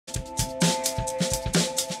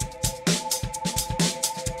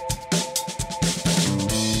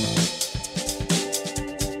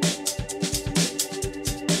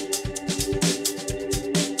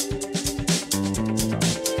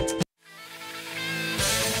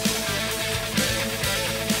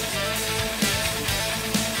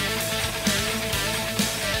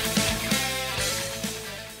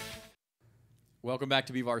back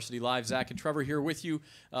to BVarsity Live. Zach and Trevor here with you.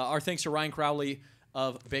 Our thanks to Ryan Crowley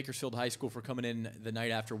of Bakersfield High School for coming in the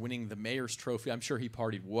night after winning the Mayor's Trophy. I'm sure he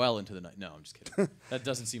partied well into the night. No, I'm just kidding. That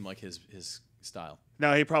doesn't seem like his style.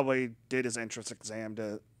 No, he probably did his entrance exam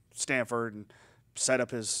to Stanford and set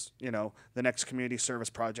up his, the next community service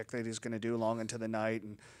project that he's going to do long into the night,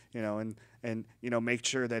 and make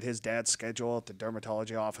sure that his dad's schedule at the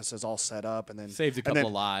dermatology office is all set up, and then saved a couple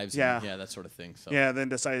of lives, yeah, that sort of thing. So yeah, then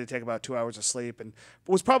decided to take about 2 hours of sleep, and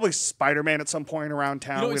was probably Spider-Man at some point around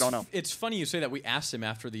town. We don't know. It's funny you say that. We asked him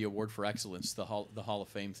after the Award for Excellence, the Hall of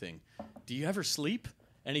Fame thing. Do you ever sleep?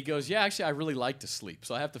 And he goes, yeah, actually, I really like to sleep,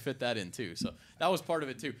 so I have to fit that in, too. So that was part of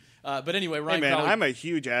it, too. But anyway, Ryan Crowley, I'm a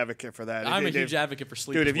huge advocate for that. I'm a huge advocate for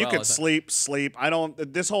sleep. Dude, if well, you could sleep. I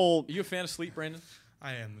don't. This whole. Are you a fan of sleep, Brandon?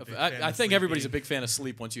 I am. I think everybody's a big fan of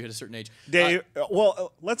sleep once you hit a certain age. Dave,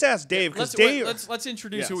 let's ask Dave. Let's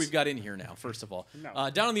introduce who we've got in here now. First of all,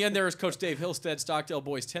 down on the end there is Coach Dave Hillestad, Stockdale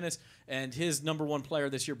boys tennis, and his #1 player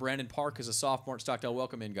this year, Brandon Park, is a sophomore at Stockdale.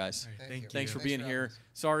 Welcome in, guys. Thanks for being here.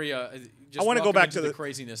 Sorry, just I want to go back to the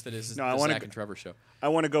craziness that is the Zach and Trevor show. I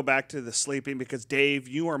want to go back to the sleeping because Dave,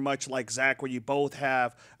 you are much like Zach, where you both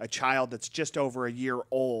have a child that's just over a year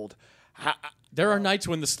old. There are nights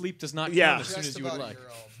when the sleep does not come as soon as you would like.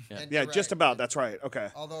 Yeah, just about. That's right. Okay.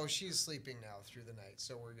 Although she's sleeping now through the night,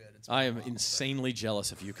 so we're good. I am insanely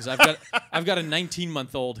jealous of you because I've got a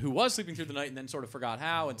 19-month-old who was sleeping through the night and then sort of forgot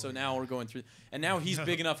how, and so now we're going through. And now he's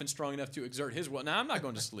big enough and strong enough to exert his will. Now I'm not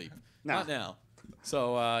going to sleep. Not now.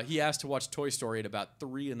 So he asked to watch Toy Story at about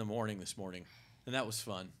 3 in the morning this morning, and that was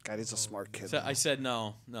fun. God, he's a smart kid. So I said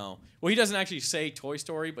no. Well, he doesn't actually say Toy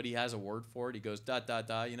Story, but he has a word for it. He goes and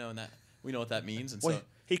that we know what that means, and so.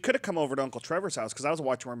 He could have come over to Uncle Trevor's house because I was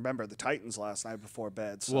watching Remember the Titans last night before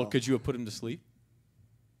bed. So. Well, could you have put him to sleep?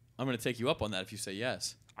 I'm going to take you up on that if you say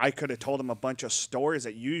yes. I could have told him a bunch of stories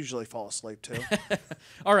that you usually fall asleep to.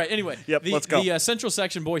 All right, anyway. Let's go. The Central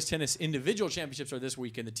Section Boys Tennis individual championships are this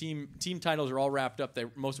weekend. The team titles are all wrapped up.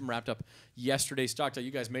 Most of them wrapped up yesterday. Stockdale,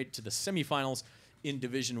 you guys made it to the semifinals in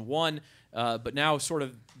Division 1, but now sort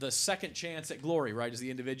of the second chance at glory, right, is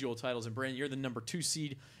the individual titles. And Brandon, you're the #2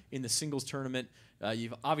 seed in the singles tournament.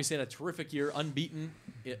 You've obviously had a terrific year, unbeaten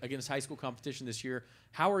against high school competition this year.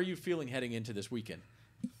 How are you feeling heading into this weekend?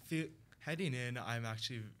 Heading in, I'm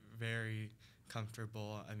actually very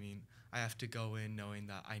comfortable. I mean, I have to go in knowing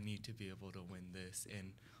that I need to be able to win this,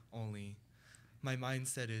 and my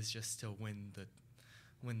mindset is just to win the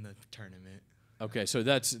tournament. Okay, so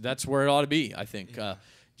that's where it ought to be, I think. Yeah.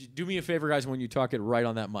 Do me a favor, guys, when you talk it right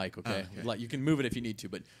on that mic, okay? You can move it if you need to,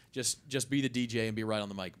 but just be the DJ and be right on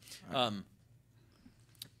the mic.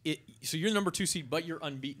 So you're the #2 seed, but you're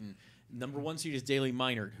unbeaten. #1 seed is Daley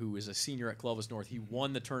Minard, who is a senior at Clovis North. He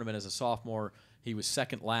won the tournament as a sophomore. He was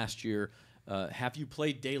second last year. Have you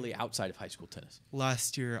played Daley outside of high school tennis?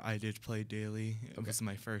 Last year, I did play Daley. It was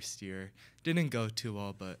my first year. Didn't go too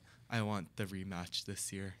well, but I want the rematch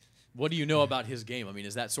this year. What do you know about his game? I mean,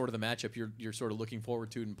 is that sort of the matchup you're sort of looking forward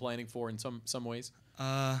to and planning for in some ways?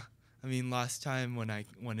 I mean, last time when I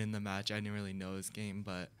went in the match, I didn't really know his game,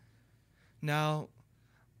 but now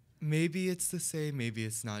maybe it's the same, maybe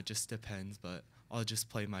it's not, just depends, but I'll just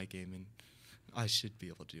play my game and I should be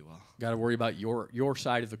able to do well. Got to worry about your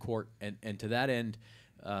side of the court, and to that end,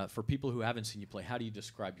 for people who haven't seen you play, how do you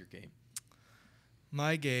describe your game?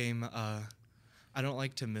 My game, I don't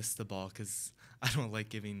like to miss the ball because I don't like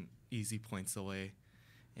giving easy points away,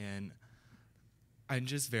 and I'm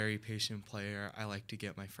just a very patient player. I like to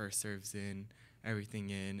get my first serves in, everything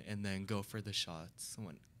in, and then go for the shots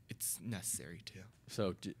when it's necessary to.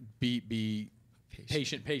 So be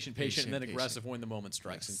patient, and then aggressive when the moment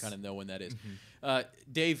strikes, and kind of know when that is.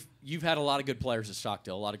 Dave, you've had a lot of good players at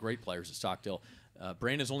Stockdale, a lot of great players at Stockdale.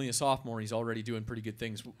 Brandon's only a sophomore, and he's already doing pretty good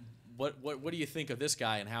things. What do you think of this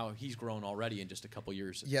guy and how he's grown already in just a couple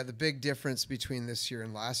years? Yeah, the big difference between this year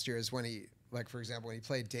and last year is when he, like, for example, when he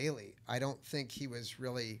played Daley, I don't think he was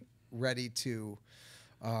really ready to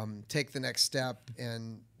take the next step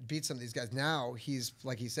and beat some of these guys. Now he's,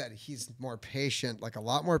 like he said, he's more patient, like a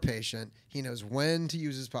lot more patient. He knows when to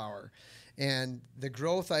use his power. And the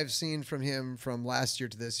growth I've seen from him from last year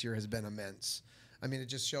to this year has been immense. I mean, it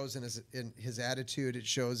just shows in his attitude. It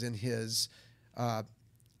shows in his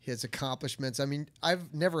accomplishments. I mean,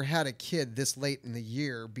 I've never had a kid this late in the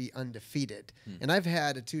year be undefeated. And I've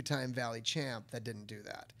had a 2-time Valley champ that didn't do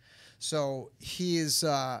that. So he's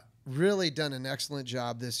really done an excellent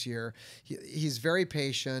job this year. He's very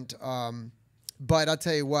patient. But I'll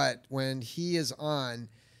tell you what, when he is on,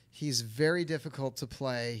 he's very difficult to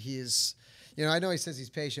play. I know he says he's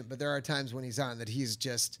patient, but there are times when he's on that he's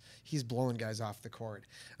blowing guys off the court.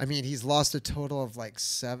 I mean, he's lost a total of like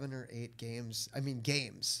 7 or 8 games. I mean,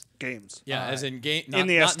 games. Yeah, as in game, in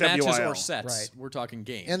the not matches SWIL. or sets. Right. We're talking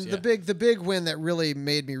games. And the big win that really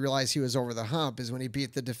made me realize he was over the hump is when he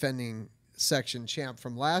beat the defending section champ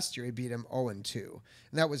from last year. He beat him 0-2, and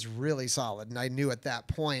that was really solid. And I knew at that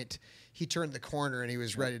point he turned the corner and he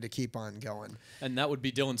was ready to keep on going. And that would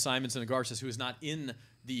be Dylan Simonson of Garces, who is not in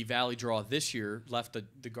the Valley draw this year, left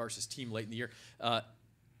the Garces team late in the year,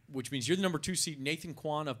 which means you're the number 2 seed. Nathan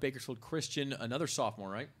Kwan of Bakersfield Christian, another sophomore,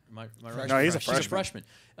 right? Am I right? No, he's a freshman.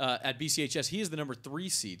 At BCHS, he is the number 3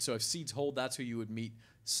 seed. So if seeds hold, that's who you would meet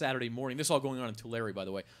Saturday morning. This is all going on in Tulare, by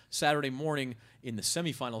the way. Saturday morning in the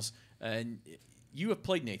semifinals. And you have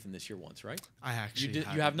played Nathan this year once, right? I actually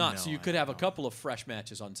you have not. So you could have a couple of fresh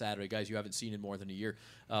matches on Saturday, guys you haven't seen in more than a year.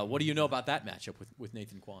 What do you know about that matchup with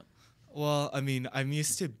Nathan Kwan? Well, I mean, I'm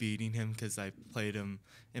used to beating him because I played him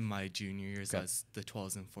in my junior years as the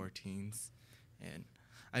 12s and 14s. And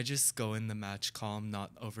I just go in the match calm,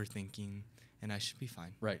 not overthinking, and I should be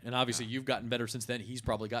fine. Right. And obviously you've gotten better since then. He's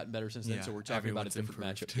probably gotten better since then. So we're talking about a different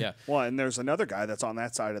matchup. Yeah. Well, and there's another guy that's on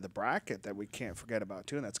that side of the bracket that we can't forget about,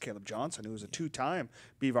 too, and that's Caleb Johnson, who was a 2-time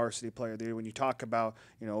BVarsity player of the year. When you talk about,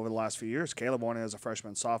 over the last few years, Caleb won it as a freshman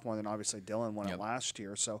and sophomore, then obviously Dylan won it last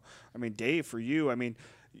year. So, I mean, Dave, for you, I mean,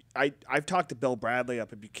 I've talked to Bill Bradley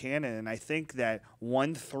up at Buchanan, and I think that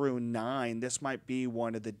 1 through 9, this might be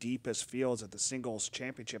one of the deepest fields that the singles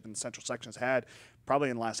championship in the Central Section has had, probably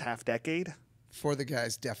in the last half decade. For the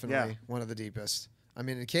guys, definitely one of the deepest. I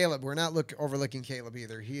mean, and Caleb, we're not overlooking Caleb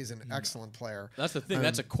either. He is an excellent player. That's the thing.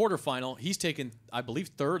 That's a quarterfinal. He's taken, I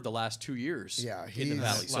believe, 3rd the last 2 years. Yeah, in the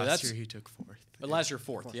Valley. So last year he took 4th. But last year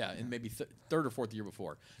 4th, yeah, and maybe 3rd or 4th the year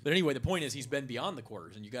before. But anyway, the point is he's been beyond the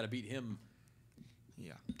quarters, and you got to beat him.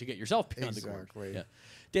 Yeah. To get yourself beyond the quarters. Exactly. Yeah.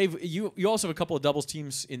 Dave, you also have a couple of doubles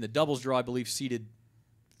teams in the doubles draw, I believe, seeded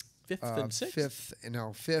 5th and 6th?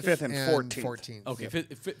 5th and 14th. 14th. Okay,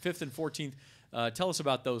 5th and 14th. Tell us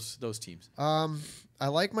about those teams. I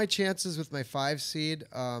like my chances with my 5 seed.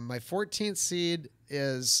 My 14th seed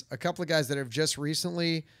is a couple of guys that have just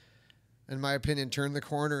recently, in my opinion, turned the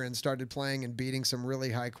corner and started playing and beating some really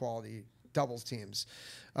high-quality doubles teams.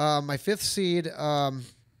 My 5th seed,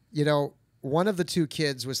 one of the 2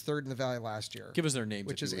 kids was 3rd in the Valley last year. Give us their names.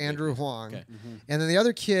 Which is Andrew Huang. Okay. And then the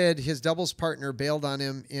other kid, his doubles partner bailed on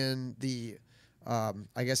him in the,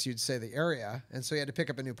 I guess you'd say the area. And so he had to pick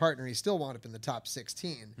up a new partner. He still wound up in the top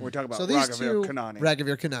 16. We're talking about Raghavir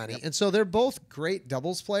Kanani. Yep. And so they're both great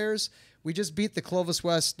doubles players. We just beat the Clovis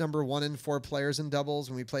West number 1 and 4 players in doubles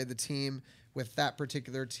when we played the team with that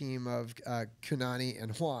particular team of Kanani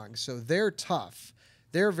and Huang. So they're tough.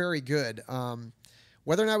 They're very good.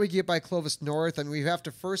 Whether or not we get by Clovis North, I mean, we have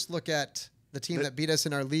to first look at the team that beat us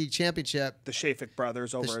in our league championship. The Shafik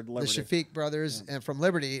brothers over at Liberty. The Shafik brothers and from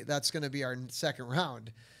Liberty, that's going to be our 2nd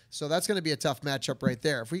round. So that's going to be a tough matchup right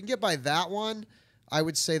there. If we can get by that one, I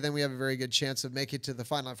would say then we have a very good chance of making it to the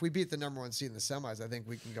final. If we beat the number 1 seed in the semis, I think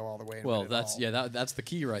we can go all the way. And win it all. That's the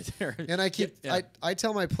key right there. And I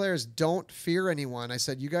tell my players, don't fear anyone. I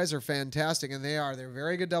said, you guys are fantastic, and they are. They're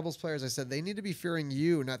very good doubles players. I said, they need to be fearing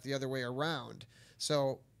you, not the other way around.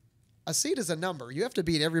 So a seed is a number. You have to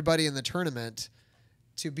beat everybody in the tournament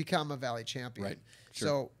to become a Valley champion. Right. Sure.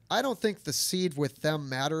 So I don't think the seed with them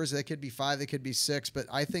matters. They could be 5, they could be 6, but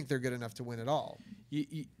I think they're good enough to win it all.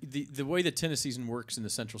 The way the tennis season works in the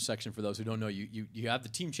Central Section, for those who don't know, you have the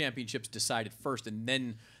team championships decided first and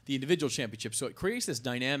then the individual championships. So it creates this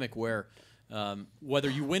dynamic where whether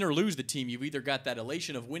you win or lose the team, you've either got that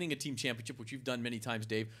elation of winning a team championship, which you've done many times,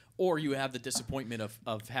 Dave, or you have the disappointment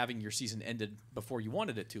of having your season ended before you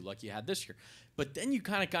wanted it to, like you had this year. But then you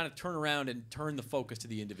kind of turn around and turn the focus to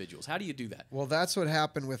the individuals. How do you do that? Well, that's what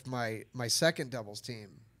happened with my 2nd doubles team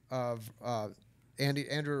of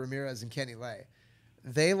Andrew Ramirez and Kenny Lay.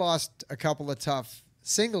 They lost a couple of tough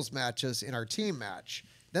singles matches in our team match.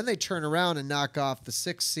 Then they turn around and knock off the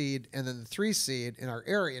 6 seed and then the 3 seed in our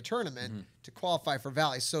area tournament to qualify for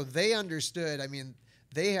Valley. So they understood. I mean,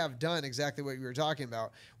 they have done exactly what you were talking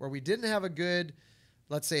about, where we didn't have a good,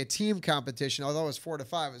 let's say, a team competition, although it was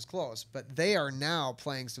 4-5, it was close. But they are now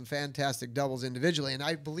playing some fantastic doubles individually, and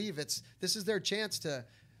I believe this is their chance to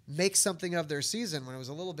make something of their season when it was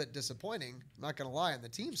a little bit disappointing. I'm not going to lie on the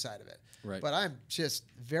team side of it. Right. But I'm just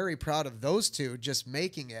very proud of those 2 just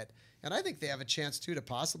making it. And I think they have a chance, too, to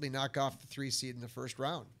possibly knock off the 3 seed in the first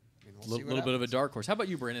round. I mean, we'll see what little bit of a happens. dark horse. How about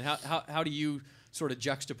you, Brandon? How do you sort of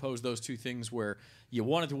juxtapose those 2 things where you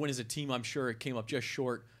wanted to win as a team, I'm sure it came up just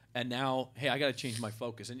short, and now, hey, I got to change my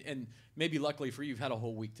focus. And maybe luckily for you, you've had a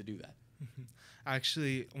whole week to do that.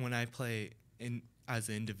 Actually, when I play as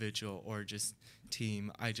an individual or just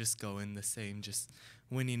team, I just go in the same, just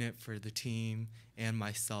winning it for the team and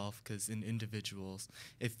myself, because in individuals,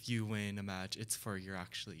 if you win a match, it's for your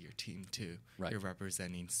team too. Right. You're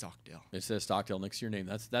representing Stockdale. It says Stockdale next to your name.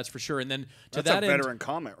 That's for sure. And then to That's that a end, veteran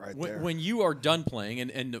comment right there. when you are done playing,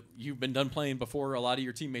 and you've been done playing before a lot of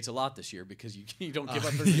your teammates a lot this year because you don't give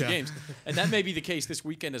up very few games, and that may be the case this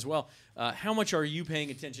weekend as well. How much are you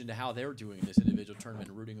paying attention to how they're doing in this individual tournament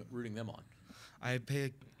and rooting them on? I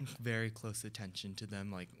pay very close attention to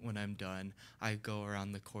them. Like when I'm done, I go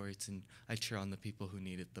around the courts and I cheer on the people who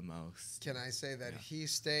need it the most. Can I say that he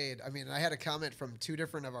stayed? I mean, I had a comment from two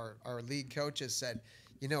different of our league coaches said,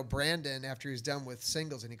 Brandon, after he was done with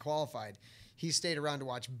singles and he qualified, he stayed around to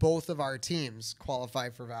watch both of our teams qualify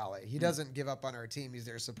for Valley. He doesn't give up on our team. He's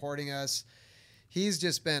there supporting us. He's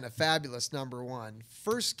just been a fabulous number one.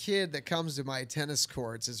 First kid that comes to my tennis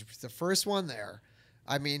courts is the first one there.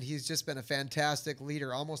 I mean, he's just been a fantastic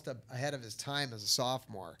leader, almost ahead of his time as a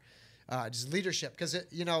sophomore. Just leadership, because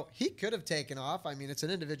he could have taken off. I mean, it's an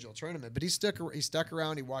individual tournament, but he stuck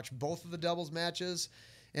around. He watched both of the doubles matches,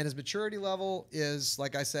 and his maturity level is,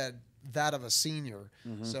 like I said, that of a senior.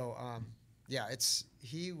 Mm-hmm. So,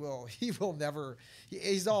 he will never.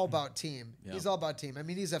 He's all about team. Yeah. He's all about team. I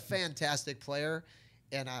mean, he's a fantastic player.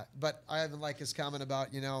 But I even like his comment about,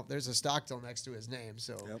 there's a Stockdale next to his name,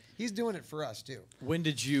 so he's doing it for us too. When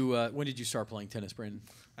did you start playing tennis, Brandon?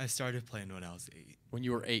 I started playing when I was 8. When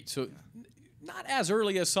you were 8, so not as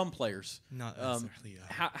early as some players. Not as early.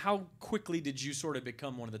 Yeah. How quickly did you sort of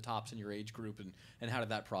become one of the tops in your age group, and how did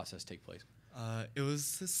that process take place? It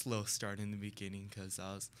was a slow start in the beginning because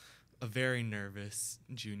I was a very nervous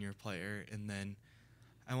junior player, and then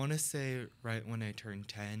I want to say right when I turned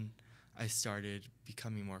 10. I started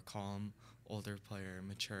becoming more calm, older player,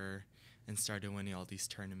 mature, and started winning all these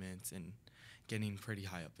tournaments and getting pretty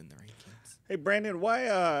high up in the rankings. Hey, Brandon,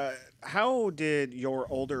 how did your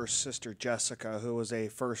older sister, Jessica, who was a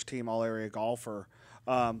first-team all-area golfer,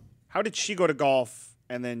 how did she go to golf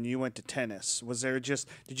and then you went to tennis?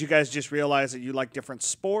 Did you guys just realize that you like different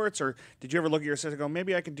sports, or did you ever look at your sister and go,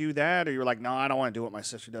 maybe I can do that, or you were like, no, I don't want to do what my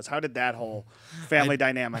sister does? How did that whole family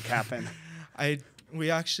dynamic happen? We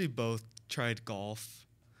actually both tried golf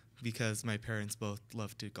because my parents both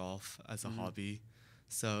loved to golf as a hobby.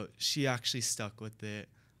 So she actually stuck with it.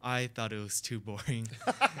 I thought it was too boring.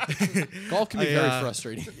 Golf can be very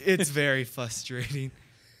frustrating. It's very frustrating.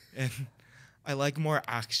 And I like more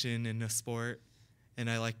action in a sport, and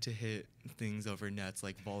I like to hit things over nets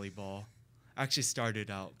like volleyball. I actually started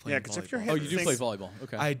out playing volleyball. If you're hitting you do play volleyball.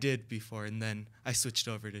 Okay. I did before, and then I switched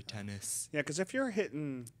over to tennis. Yeah, because if you're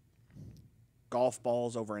hitting golf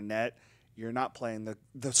balls over a net, you're not playing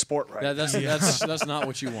the sport right. That's not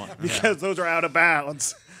what you want. Because those are out of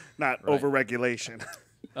bounds, not over-regulation.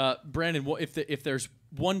 Brandon, if there's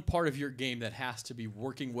one part of your game that has to be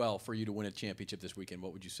working well for you to win a championship this weekend,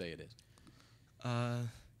 what would you say it is?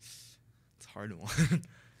 It's a hard one.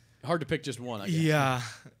 Hard to pick just one, I guess. Yeah,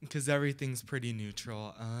 because everything's pretty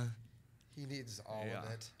neutral. He needs all of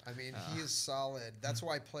it. I mean, he is solid. That's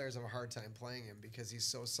why players have a hard time playing him, because he's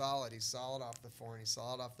so solid. He's solid off the forehand. He's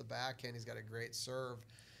solid off the backhand. He's got a great serve.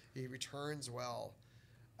 He returns well.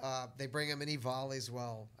 They bring him and he volleys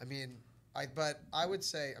well. I mean, but I would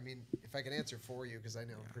say, if I can answer for you, because I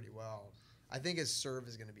know him pretty well, I think his serve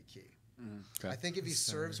is going to be key. Okay. I think if he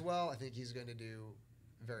serves well, I think he's going to do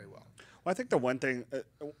very well. Well, I think the one thing,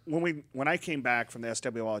 when I came back from the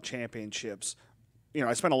SWL championships,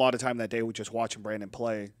 I spent a lot of time that day with just watching Brandon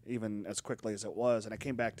play, even as quickly as it was. And I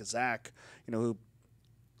came back to Zach, who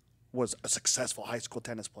was a successful high school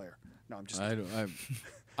tennis player. No, I'm just.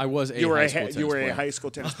 I was a high school tennis player. You were a high school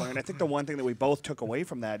tennis player, and I think the one thing that we both took away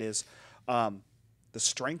from that is the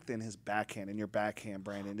strength in his backhand, in your backhand,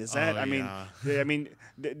 Brandon. Is that?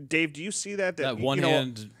 Dave, do you see that? That one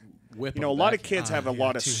hand. Whip a lot of kids have a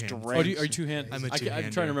lot of strength. Are you two-hand? I'm a two-hander. I'm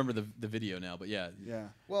trying to remember the video now, but yeah.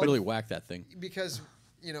 Well, really whack that thing. Because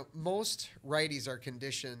most righties are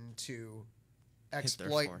conditioned to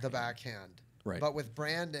exploit the backhand. Right. But with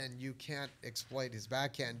Brandon, you can't exploit his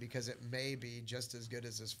backhand because it may be just as good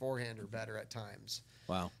as his forehand or better at times.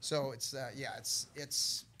 Wow. So it's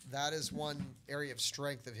that is one area of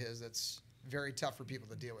strength of his that's very tough for people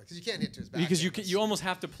to deal with, because you can't hit to his backhand. Because you almost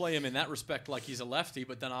have to play him in that respect like he's a lefty,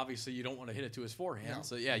 but then obviously you don't want to hit it to his forehand. No.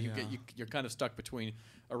 So you're kind of stuck between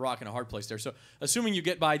a rock and a hard place there. So assuming you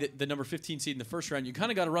get by the number 15 seed in the first round, you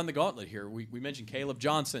kind of got to run the gauntlet here. We mentioned Caleb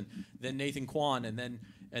Johnson, then Nathan Kwan, and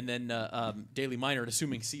then Daly Minor,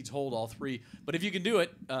 assuming seeds hold all three. But if you can do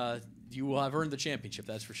it, you will have earned the championship,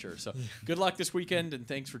 that's for sure. So good luck this weekend, and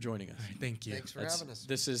thanks for joining us. Thank you. Thanks for having us.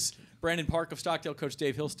 This is Brandon Park of Stockdale, Coach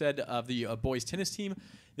Dave Hillestad of the boys tennis team.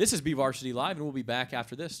 This is BVarsity Live, and we'll be back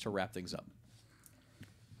after this to wrap things up.